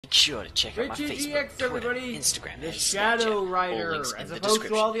Make sure to check out my Richard Facebook, EX, Twitter, everybody. Instagram, The and Shadow Snapchat. Rider, All links in as the opposed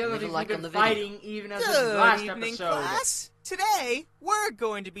to all the other description. things Leave a we've like on been the video. fighting, even as of Good last evening, episode. class. Today, we're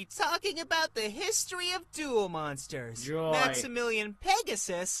going to be talking about the history of duel monsters. Joy. Maximilian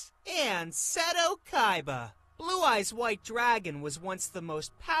Pegasus and Seto Kaiba. Blue Eyes White Dragon was once the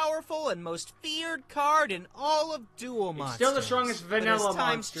most powerful and most feared card in all of duel monsters. Still the strongest vanilla but as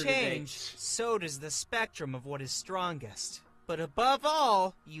times monster to change, date. so does the spectrum of what is strongest. But above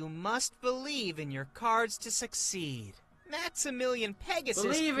all, you must believe in your cards to succeed. Maximilian Pegasus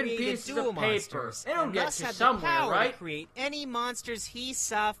Believe in created pieces duel of paper. monsters, They don't and get thus you had somewhere, the power right? to create any monsters he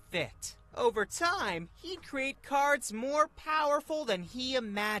saw fit. Over time, he'd create cards more powerful than he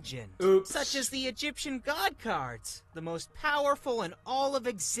imagined. Oops. Such as the Egyptian god cards, the most powerful in all of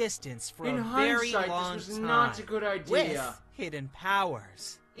existence for In a very hindsight, long this was time. not a good idea. With hidden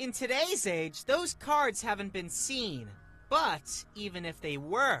powers. In today's age, those cards haven't been seen. But even if they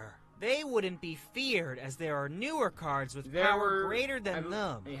were, they wouldn't be feared, as there are newer cards with power greater than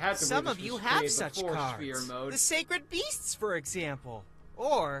them. Some of you have such cards. The Sacred Beasts, for example.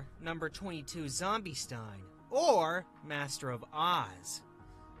 Or number 22 Zombie Stein. Or Master of Oz.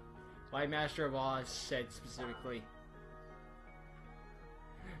 Why Master of Oz said specifically.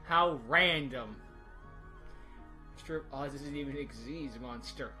 How random. Master of Oz isn't even a disease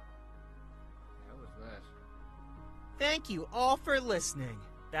monster. How was that? Thank you all for listening.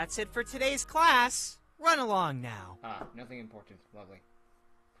 That's it for today's class. Run along now. Ah, nothing important. Lovely.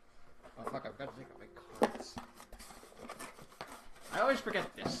 Oh fuck, I've got to take out my cards. I always forget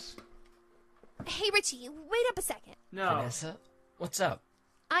this. Hey, Richie, wait up a second. No. Vanessa, what's up?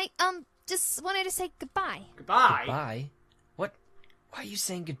 I, just wanted to say goodbye. Goodbye. Goodbye? What? Why are you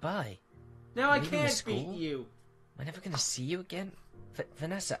saying goodbye? No, I Leaving the can't school? beat you. Am I never gonna see you again?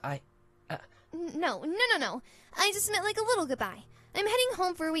 Vanessa, No. I just meant like a little goodbye. I'm heading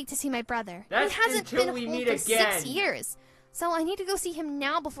home for a week to see my brother. That's he hasn't until been we home meet for again. 6 years. So I need to go see him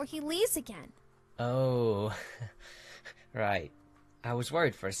now before he leaves again. Oh, right. I was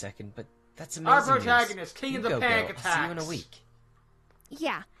worried for a second, but that's amazing. Our protagonist, King of the Yugioh, Panic I'll Attacks. see you in a week.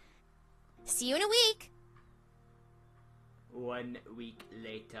 Yeah. See you in a week. 1 week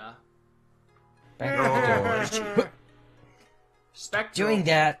later. Back to the door. Spectral. Doing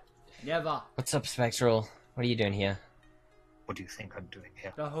that. Never. What's up, Spectral? What are you doing here? What do you think I'm doing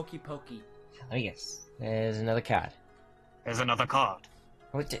here? The hokey pokey. Let me guess. There's another card. There's another card.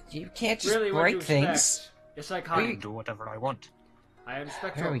 What? You can't just Really, what do you break things. expect? Yes, I I can. can do whatever I want. I am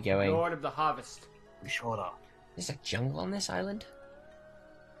Spectral, Where are we going? Lord of the Harvest. We sure are. There's a jungle on this island?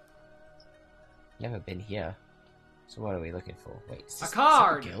 Never been here. So what are we looking for? Wait, is this,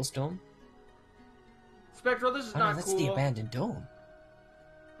 card! Is that a girl's dome? Spectral, this is Oh no, not that's cool. the abandoned dome.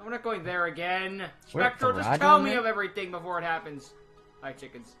 I'm not going there again. We're at Spectral, just Dorado tell me now? of everything before it happens. Hi,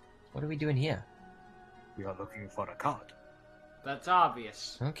 chickens. What are we doing here? We are looking for a card. That's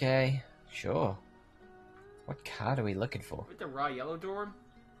obvious. Okay, sure. What card are we looking for? With the raw yellow dorm?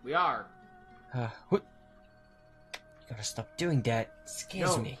 We are. What? You gotta stop doing that. It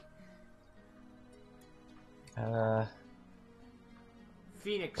scares No. me.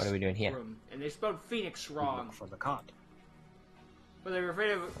 Phoenix. What are we doing here? Room. And they spelled Phoenix We wrong. look for the card. But they were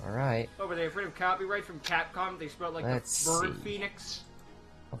afraid of. Alright. Oh, were they afraid of copyright from Capcom? They spelled like Let's the bird see. Phoenix.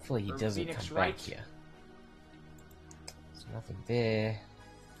 Hopefully he Or doesn't Phoenix come Wright. back here. There's nothing there.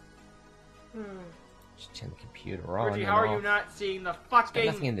 Just turn the computer on. Reggie, and how are off. you not seeing the Got fucking?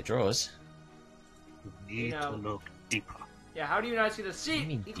 nothing in the drawers. You need know. to look deeper. Yeah, how do you not see the What do you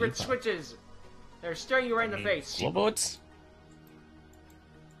mean secret deeper? switches? They're staring you right in the I mean, face. Floorboards?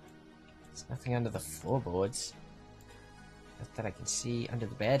 There's nothing under the floorboards. Not that I can see under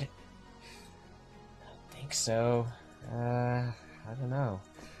the bed. I don't think so. I don't know.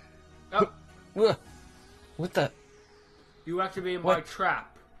 Oh, Ugh. What the? you activated What? my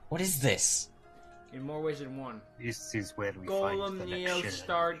trap What is this? in more ways than one. This is where we Golem, find the Neo, next shell. What is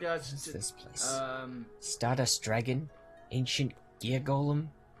Stardust. this place? Stardust Stardust Dragon? Ancient Gear Golem?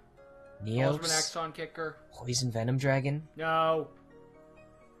 Ultimate Neos? Axon Kicker. Poison Venom Dragon? No.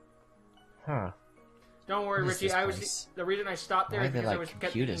 Huh. Don't worry, What is Richie. this I was place? the reason I stopped there Why is are there, because I like, was kept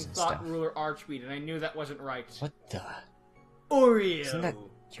computers thinking and Thought stuff? Ruler Archbeat, and I knew that wasn't right. What the? Oreo. Isn't that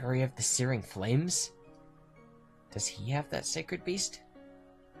Fury of the Searing Flames? Does he have that sacred beast?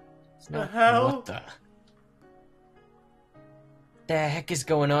 It's The not- hell? What the heck is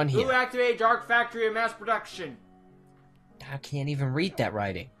going on Who here? activated Dark Factory of Mass Production? I can't even read that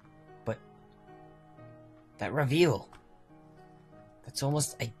writing. But that reveal. That's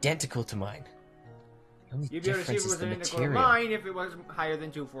almost identical to mine. The only You'd be able to see if it difference is was the an identical to material. mine if it was higher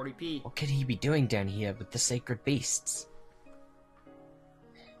than 240p. What could he be doing down here with the sacred beasts?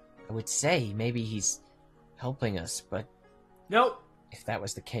 I would say maybe he's helping us, but Nope. if that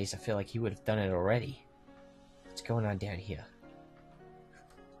was the case, I feel like he would have done it already. What's going on down here?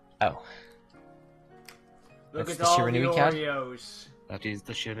 Oh. Look That's at the all the Shiranui card? Oreos. That is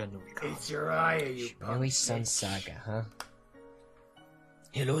the Shiranui card. It's Uriah, you Shiranui Sun bitch. Saga, huh?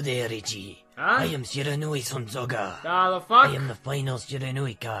 Hello there, Richie. Huh? I am Shiranui Sonsoga. Ah, the fuck? I am the final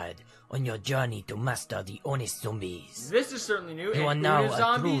Shiranui card on your journey to master the honest zombies. This is certainly new. You are And now Buddha a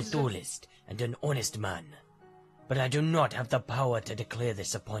zombies? true duelist and an honest man. But I do not have the power to declare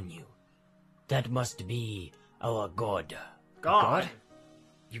this upon you. That must be our god. God. God?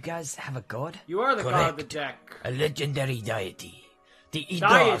 You guys have a god? You are the god of the Correct. deck. A legendary deity. The Eater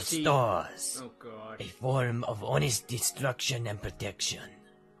of Deity. Stars. Oh god. A form of honest destruction and protection.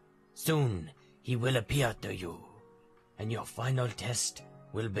 Soon, he will appear to you, and your final test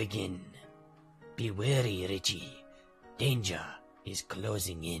will begin. Be wary, Richie. Danger is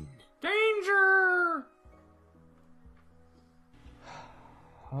closing in. Danger!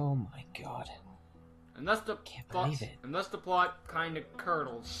 Oh my god. Unless the Can't plot, believe it. unless the plot kind of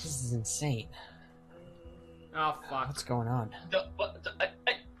curdles. This is insane. Oh fuck. What's going on?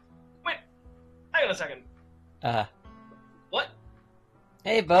 Wait, hang on a second. What?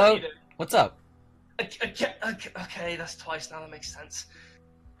 Hey, What are Bo. you doing? What's up? Okay, that's twice now. That makes sense.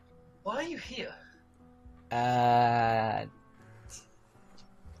 Why are you here? I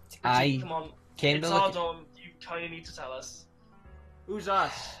Richie, come on. came It's to our look. dorm. You kind of need to tell us. Who's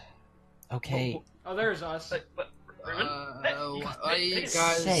us? Okay, Oh, there's us. But Ruben? Why you Nick,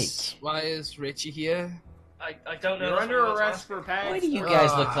 guys? sake. Why is Richie here? I don't know. You're that's under what I was arrest asking. for past. why do you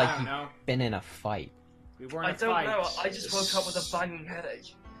guys look I like don't you've know. been in a fight? We weren't I in don't fight. know. I just woke up with a banging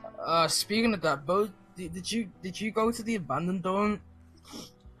headache. Speaking of that, Bo, did you go to the abandoned dorm?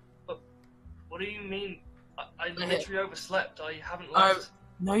 What do you mean? I literally overslept. I haven't I- left.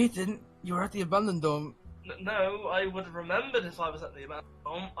 No, you didn't. You were at the abandoned dorm. No, I would have remembered if I was at the abandoned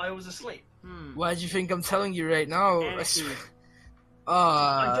dorm. I was asleep. Why do you think I'm telling you right now? Anarchy.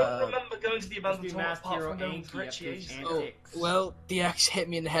 I don't remember going to the Just abandoned be dorm Master apart Hero from going with Anki Richie. after his Oh, antics. well, the ex hit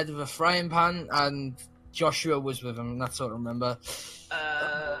me in the head with a frying pan, and Joshua was with him. That's all I remember.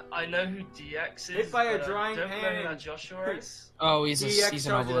 I know who DX is. Hit by a but drying I don't know who pan. that Joshua is. Oh, he's DX a tells you to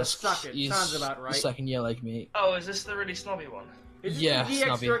novelist. suck it. He's Sounds about right. second year like me. Oh, is this the really snobby one? Is it Yeah, the DX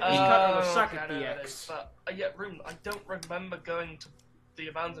snobby. directly cut or the suck okay, at I know that is, DX? but yeah, Ruben, I don't remember going to the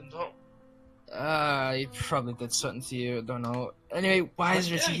abandoned dorm. He probably did something to you. I don't know. Anyway, why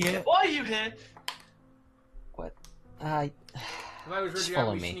is Richie Yeah, here? why are you here? I. If I was Just Richie, I'd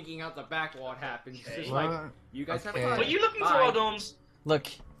follow be me. sneaking out the back while it happens. It's Okay. just like, What? you guys have Okay. fun. Were you looking Bye. through our dorms? Look,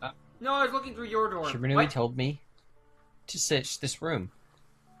 No, I was looking through your door. Shiranui What? told me to search this room,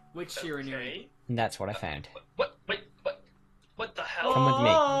 Which Shiranui? Okay. and that's what I found. What the hell? Come with me.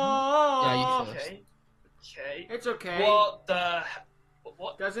 Yeah, you first. Okay. Okay. It's okay. What the?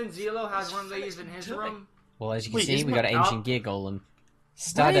 What? Doesn't Zelo has one of these in his Doing? room? Well, as you can Wait, see, isn't we got an my- ancient gear golem,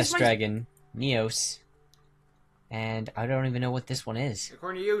 Stardust my- Dragon, Neos, and I don't even know what this one is.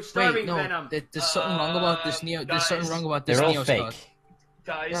 According to you, Wait, starving no. venom. There's something wrong about this Neo. There's something guys, wrong about this They're all Neo fake. card.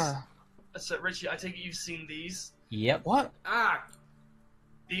 Guys. Yeah. So Richie, I take it you've seen these. Yep. What? Ah,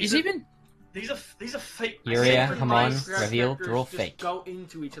 These He's are, even. These are fake. Yuria, Sacred come on, Minecraft reveal, characters they're all just fake. Go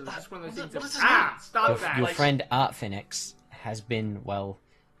into each other. It's just one of those What things. does That, this ah, mean? stop Your, that. your Like- friend Art Phoenix has been, well,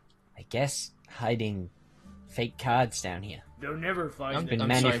 I guess, hiding fake cards down here. They'll never find I'm He's been them.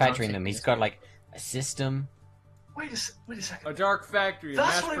 sorry, manufacturing don't them. take He's this. got like a system. Wait a second. A dark factory.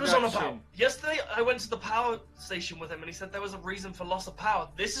 That's mass what he was on production. about. Yesterday, I went to the power station with him, and he said there was a reason for loss of power.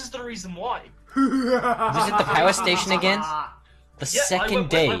 This is the reason why. Was it the power station again? The Yeah, second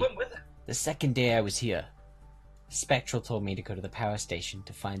day, I went with him. the second day I was here, Spectral told me to go to the power station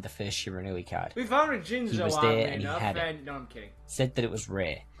to find the first Shiranui card. We found a Jinzo, He was oddly there and he enough, had it. and no, I'm kidding. Said that it was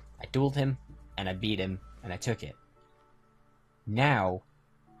rare. I dueled him, and I beat him, and I took it. Now,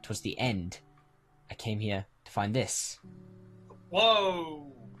 towards the end, I came here to find this.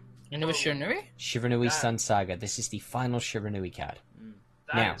 Whoa. And it was Shiranui? Shiranui That- Sun Saga. This is the final Shiranui card.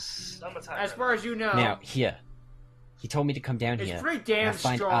 Now. That's summertime. As far as you know, Now, here. He told me to come down it's here. pretty And damn I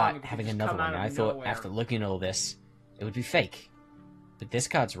find strong. Art if you having just another come one. out And I of thought, nowhere. after looking at all this, it would be fake. But this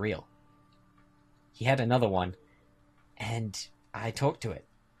card's real. He had another one, and I talked to it.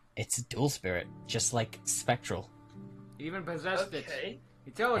 It's a dual spirit, just like Spectral. He even possessed it. Okay.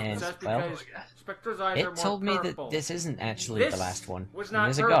 You tell it's And, possessed well, because Spectre's eyes are It more told me purple. that this isn't actually This the last one. was and not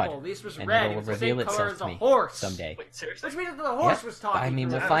there's a purple. god, This was and red. it will It's the reveal same color itself as to a me horse. someday. Wait, seriously? Which means that the horse Yep, was talking. I mean,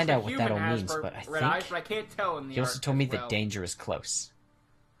 to we'll us. find The out what that human all has means, but I red think eyes, but I can't tell in the He also art told me as that well. danger is close.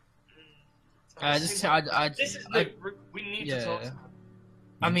 I just. I. This is I the. We need yeah. to talk to him.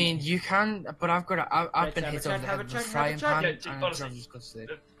 I mean, you can, but I've been Have a hit check, over the have head a with a check, frying have a check. pan, Yeah, and I'm honestly. just gonna sleep.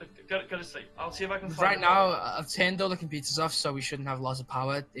 Go to sleep. I'll see if I can find Right another now, one. I've turned all the computers off, so we shouldn't have loss of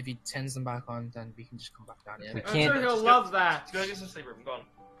power. If he turns them back on, then we can just come back down here. We I'm can't- sure he'll Just love go, that. Just go get some sleep, Ruben. Go on.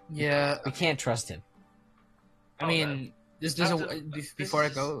 Yeah, We can't trust him. I mean, there's a After- before I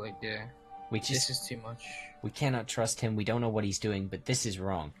this go, like, yeah, We this just is too much. we cannot trust him. We don't know what he's doing, but this is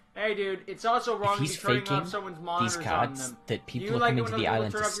wrong. Hey, dude, it's also wrong If to be he's turning faking off someone's these monitors on cards them. that Do you people are like coming it to when the other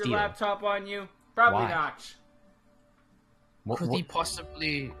island people to turn off your steal. laptop on you? Probably Why? not. What, Could he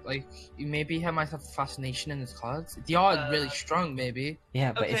possibly, like, maybe he might have a fascination in his cards? They are really strong, maybe.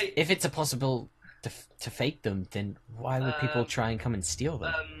 yeah, but Okay. if it's a possible to fake them, then why would people try and come and steal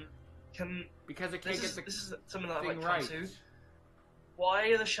them? Can Because it can't this get is the this is something that I thing might right. come to. Why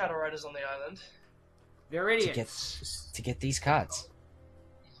are the Shadow Riders on the island? They're to idiots. get these cards.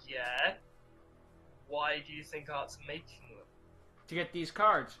 Yeah. Why do you think Art's making them? To get these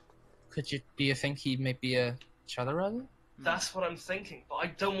cards. Do you think he might be a Shadow Rider? That's what I'm thinking, but I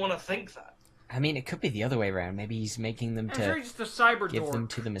don't want to think that. I mean, it could be the other way around. Maybe he's making them I'm sure to he's just a cyber give dork. them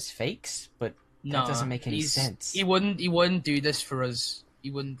to them as fakes, but No, that doesn't make any sense. He wouldn't do this for us. He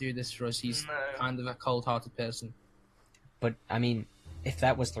wouldn't do this for us. He's No. kind of a cold-hearted person. But I mean, if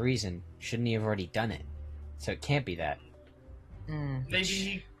that was the reason, shouldn't he have already done it? So it can't be that.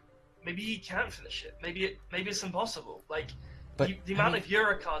 Maybe he can't finish it. Maybe it's impossible. Like, But the I amount mean, of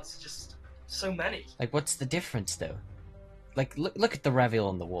Euro cards is just so many. like, what's the difference though? Like, look at the Raviol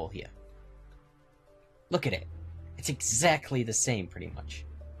on the wall here. Look at it. It's exactly the same, pretty much.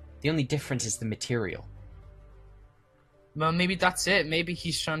 The only difference is the material. Well, maybe that's it. Maybe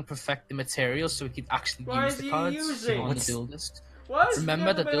he's trying to perfect the material so he could actually What use is the he cards using? on What's- the dual disc. What?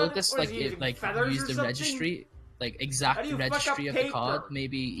 Remember the Never dual been- disc, what like is he it, using, like feathers use or the something? registry, like How do exact you fuck up registry of the card. paper?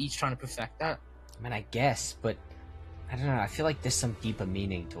 Maybe he's trying to perfect that. I mean, I guess, but I don't know. I feel like there's some deeper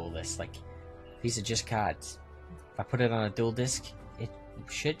meaning to all this. Like, these are just cards. If I put it on a dual disc, it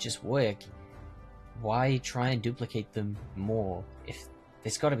should just work. Why try and duplicate them more if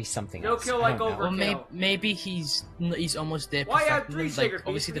there's got to be something No else? kill I like don't know. over- Well, Overkill. maybe he's almost there. Why add perfecting 3 them. sacred Like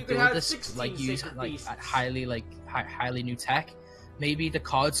obviously beasts the when you dual could have disc 16 like use sacred like beasts? at highly new tech. Maybe the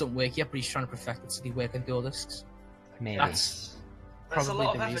cards don't work yet, but he's trying to perfect it so they work on dual discs. Maybe. That's a Probably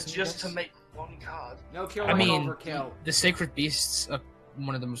lot of the effort reason for just to this. make one card. No kill I like mean, overkill. the sacred beasts are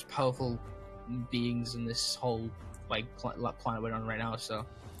one of the most powerful beings in this whole planet we're on right now. So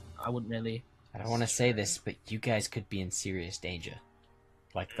I wouldn't really. I don't want to say this, but you guys could be in serious danger.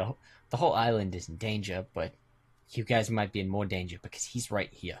 Like, the whole island is in danger, but you guys might be in more danger because he's right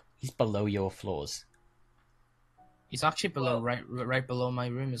here. He's below your floors. He's actually below, Well- right below my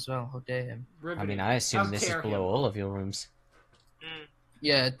room as well. How dare him? I Riveting. mean, I assume How this is dare below him. all of your rooms. Mm.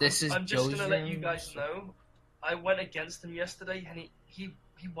 Yeah, this is I'm just Joe's gonna let you room. guys know. I went against him yesterday, and he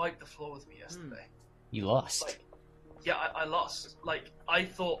wiped the floor with me yesterday. You lost. Like, yeah, I lost. Like, I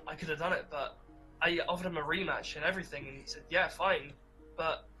thought I could have done it, but I offered him a rematch and everything, and he said, "Yeah, fine,"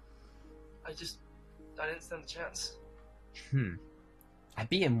 but I didn't stand a chance. I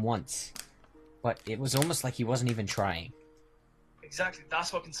beat him once, but it was almost like he wasn't even trying. Exactly.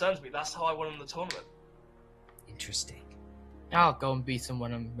 That's what concerns me. That's how I won in the tournament. Interesting. I'll go and beat him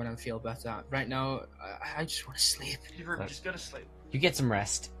when I feel better. Right now, I just want to sleep. Ruben, just go to sleep. You get some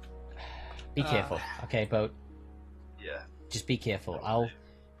rest. Be careful, okay, Boat? Yeah. Just be careful. I'll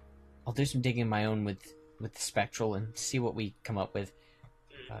do some digging of my own with the spectral and see what we come up with.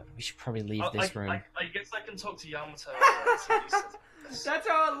 We should probably leave this room. I guess I can talk to Yamato. and see what he says. That's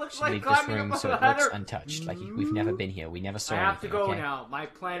how it looks Should like leave this climbing room up so a it looks ladder. untouched. Like we've never been here. We never saw I have to anything, go okay? now. My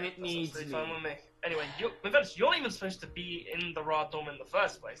planet needs That's me. fine with me. Anyway, you're not even supposed to be in the Ra Dome in the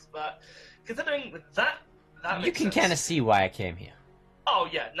first place, but considering that You makes can sense. kind of see why I came here. Oh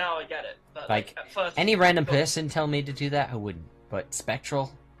yeah, now I get it. But Like, at first, Any random but- person tell me to do that, I wouldn't. But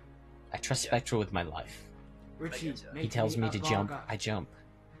Spectral, I trust Yeah. Spectral with my life. Richie, He make He tells me a to jump, bugger. I jump.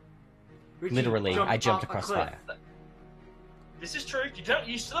 Richie, Literally, jump I jumped off a across cliff. fire. This is true.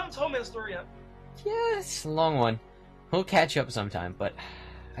 You still haven't told me the story yet. Yeah, it's a long one. We'll catch up sometime, but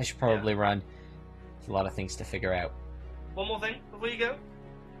I should probably run. There's a lot of things to figure out. One more thing before you go.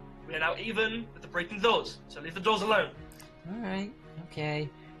 We are now even with the breaking doors, so leave the doors alone. Alright, okay.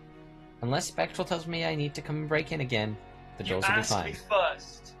 Unless Spectral tells me I need to come and break in again, the You doors will be ask me fine.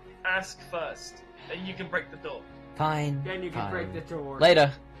 first. Ask first. Then you can break the door. Fine. Then you can fine. break the door.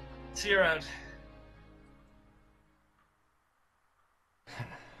 Later. See you around.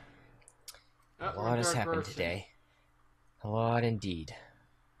 A lot has happened today. A lot indeed.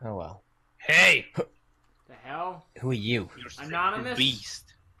 Oh well. Hey! The hell? Who are you? You're a Anonymous? sacred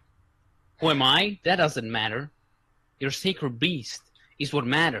beast. Who am I? That doesn't matter. Your sacred beast. is what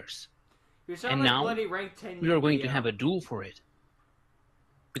matters. You sound And like now, bloody rank 10 We are going to Yugioh. have a duel for it.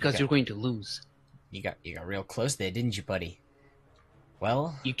 Because Okay. you're going to lose. You got real close there, didn't you, buddy?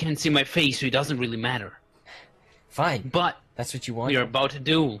 Well, You can't see my face, so it doesn't really matter. fine. But That's what you want. we are about to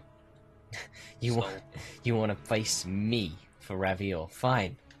duel. You want to face me for Raviol?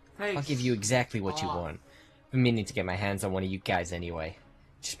 Fine. Hey, I'll give you exactly what you aw. want. Been meaning to get my hands on one of you guys anyway.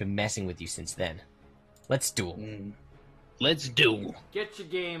 Just been messing with you since then. Let's duel. Let's duel. Get your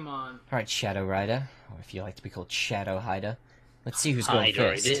game on. Alright, Shadow Rider, or if you like to be called Shadow Hider. Let's see who's going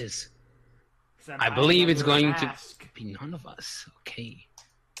Hider first. it is. 'Cause I'm I hiding believe it's under a going to mask. be none of us. Okay.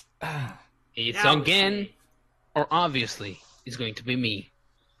 Ah, It's Now again, see. or obviously, it's going to be me.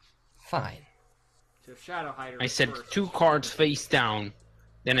 fine. So Shadow Hider I is said first. 2 cards face down.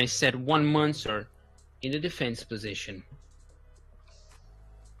 Then I said 1 monster in the defense position.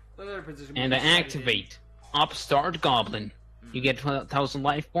 What other position And would I you set it in? activate Upstart Goblin. You get 1,000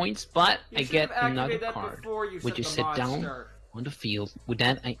 life points, but You I should get have another activated that card. before you Would set you the sit mod down start. on the field? With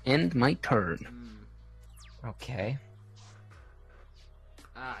that, I end my turn. Okay.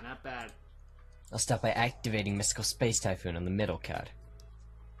 Ah, not bad. I'll start by activating Mystical Space Typhoon on the middle card.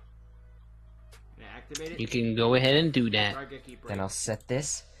 Can I activate it? You can go ahead and do that. Rageki break. Then I'll set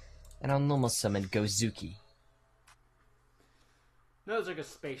this, and I'll normal summon Gozuki. No, it's like a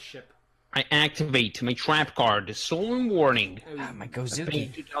spaceship. I activate my trap card, Solemn Warning. Ah, my Paying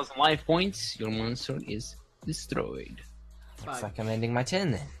Gozuki. 2,000 life points, your monster is destroyed. Looks like I'm ending my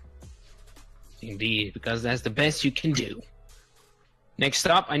turn then. Indeed, because that's the best you can do. Next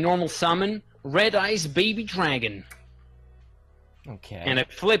up, I normal summon Red Eyes Baby Dragon. Okay. And I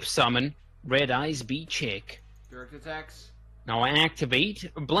flip summon Red Eyes Bee Chick. Direct attacks. Now I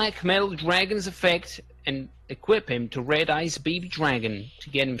activate Black Metal Dragon's effect and equip him to Red Eyes Baby Dragon to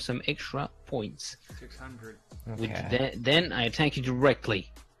get him some extra points. 600. With Okay. that, then I attack you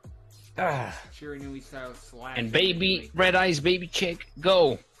directly. Ah, Shiranui style slash. And baby, immediately. Red Eyes Baby Chick,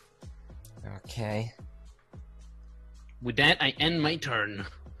 go! okay. With that, I end my turn.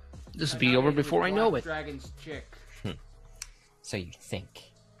 This will be now over it was before I know Black it. Dragon's chick. So you think.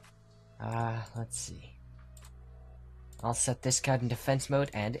 Let's see. I'll set this card in defense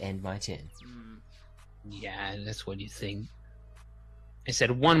mode and end my turn. Yeah, that's what you think. I said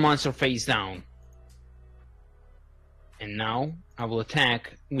 1 monster face down. And now, I will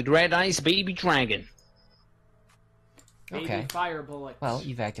attack with Red Eyes Baby Dragon. Baby Okay. fire bullets. Well,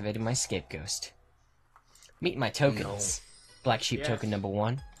 you've activated my Scapegoat. Meet my tokens. Black Sheep Yes. token number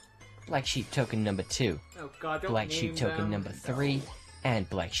 1, Black Sheep token number 2, Oh god, don't Black name Sheep token them. number 3, and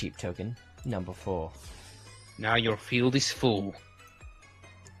Black Sheep token number 4. Now your field is full.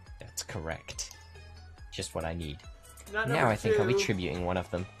 That's correct. Just what I need. Not Now number I think I'll be 2. tributing one of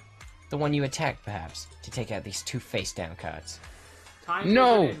them. The one you attacked, perhaps, to take out these 2 face-down cards. Time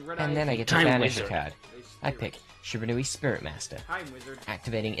No! Wizard Red And Eye then I get to Time banish Wizard. a card. I Spirit. pick Shiranui Spirit Master. Time Wizard.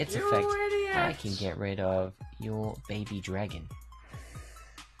 Activating its You effect, idiot! I can get rid of your baby dragon.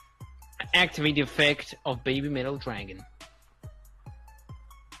 I activate the effect of Baby Metal Dragon.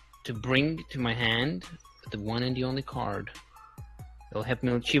 To bring to my hand the one and the only card. It'll help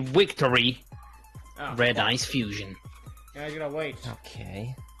me achieve victory. Oh, Red fuck. Eyes Fusion. Yeah, I gotta wait.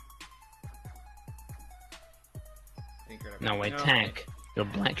 Okay. Think you're Now I no. attack your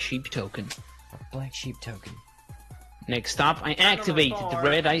Black Sheep token. A Black Sheep token. Next up, I activate the four.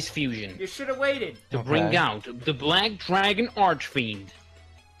 Red Eyes Fusion You should have waited. to Okay. bring out the Black Dragon Archfiend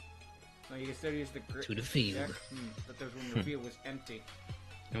No, you can still use the grip. to the field. But there was when your field was empty.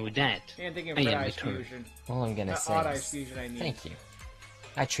 And with that, And thinking of I Red am Eyes returned. Fusion. All I'm gonna Not say Odd Eyes is, Fusion, I mean. thank you.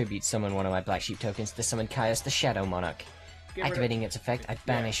 I tribute summon one of my Black Sheep tokens to summon Caius the Shadow Monarch. Get rid of- Activating its effect, I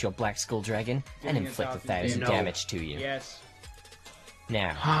banish your Black Skull Dragon and Giving inflict 1,000 1,000 damage. damage to you. Yes,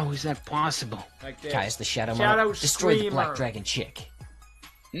 Now, how is that possible? like this. Caius the Shadow Shadow Monarch, destroy the Black Screamer. Dragon Chick.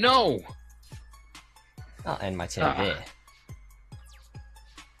 No! I'll end my turn Ah. there.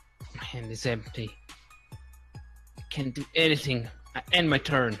 My hand is empty. I can't do anything. I end my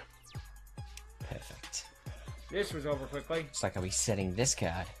turn. Perfect. This was over quickly. Looks like I'll be setting this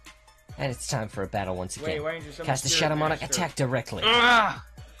card. And it's time for a battle once Wait, again. why didn't you summon Cast the Spirit Shadow Monarch, Master? attack directly. Ah!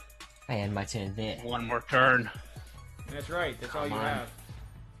 I end my turn there. One more turn. That's right, that's all Come you on. have.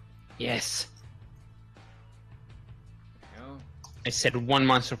 Yes. No, I said 1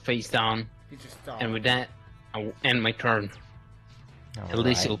 monster face down, you just stop. and with that, I will end my turn. At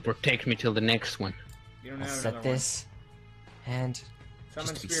least it'll protect me till the next one. You don't I'll have set another this, and Summon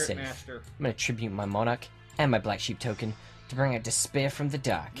just to be Spirit safe. Master. I'm gonna tribute my Monarch and my Black Sheep token to bring out Despair from the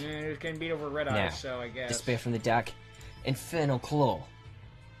Dark. Yeah, it's getting beat over Red Eyes, Now, so I guess. Despair from the Dark, Infernal Claw.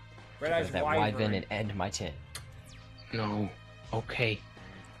 Red Eyes That Wyvern. Wyvern and end my turn. No. Okay.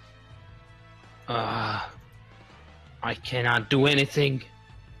 I cannot do anything.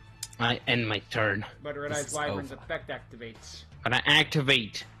 I end my turn. But Red This Eyes is Wyvern's over. effect activates. But I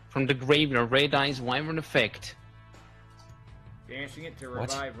activate from the graveyard Red Eyes Wyvern effect Dancing it to What?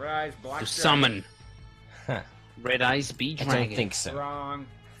 revive Red Eyes Black to Dragon. summon Huh. Red Eyes Bee I Dragon. don't think so. Wrong.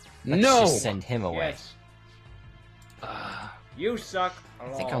 Let's No! just send him away. Yes. Uh, You suck. I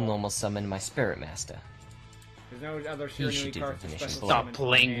think I'll normal summon my Spirit Master. There's no other He Shiranui should do the cards with finishing special blow. stop summons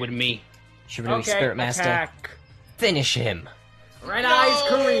playing in with hand. me. Shiranui Okay, Spirit Master, attack. finish him! Red Eyes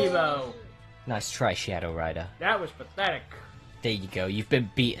Karibo. Nice try, Shadow Rider. That was pathetic. There you go, you've been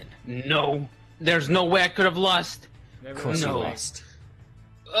beaten. No. There's no way I could have lost. Never Of course mind. you No. lost.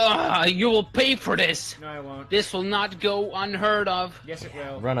 You will pay for this. No, I won't. This will not go unheard of. Yes, it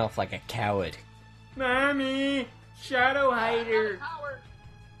will. Run off like a coward. Mommy, Shadow Hider.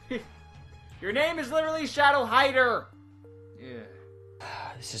 Your name is literally Shadow Hider. Yeah.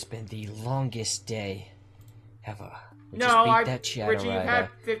 This has been the longest day ever. We No, just beat I, that Shadow Richie, you've Rider. had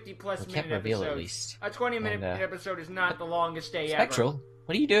 50 plus We minute can't reveal episodes. at least. A 20-minute And, episode is not the longest day Spectral,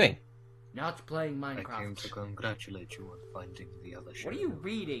 what are you doing? ever. Not playing I came to Minecraft. congratulate you on finding the other What are you Shiranui.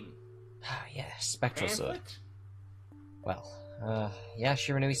 reading? Ah, yeah, Spectral Sword. Pamphlet? Well, yeah,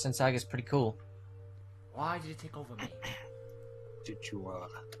 Shiranui Sensaga's pretty cool. Why did it take over me?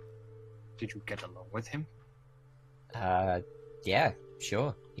 Did you get along with him? Yeah,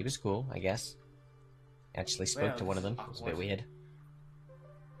 sure. He was cool, I guess. Actually spoke Well, to one of them. this It is was a bit awkward. weird.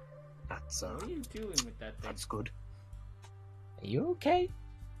 That's What are you doing with that thing? that's good. Are you okay?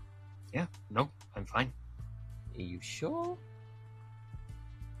 Yeah, no, I'm fine. Are you sure?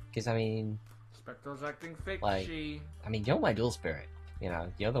 Because, I mean, Spectral's acting Like- fishy. you're my dual spirit. You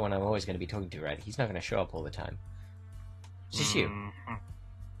know, the other one I'm always going to be talking to, right? He's not going to show up all the time. It's just you. Mhm.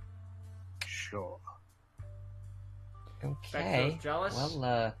 Sure. Okay. Spectral's jealous?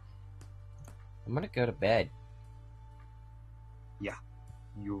 Well, I'm going to go to bed.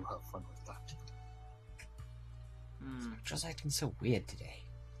 You have fun with that. Hmm. Spectral's acting so weird today.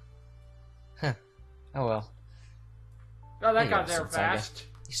 Huh. Oh well. Oh, that There you got go, there Sensaga. fast.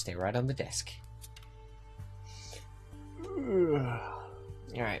 You stay right on the desk.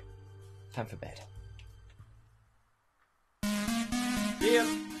 Alright. Time for bed. See ya.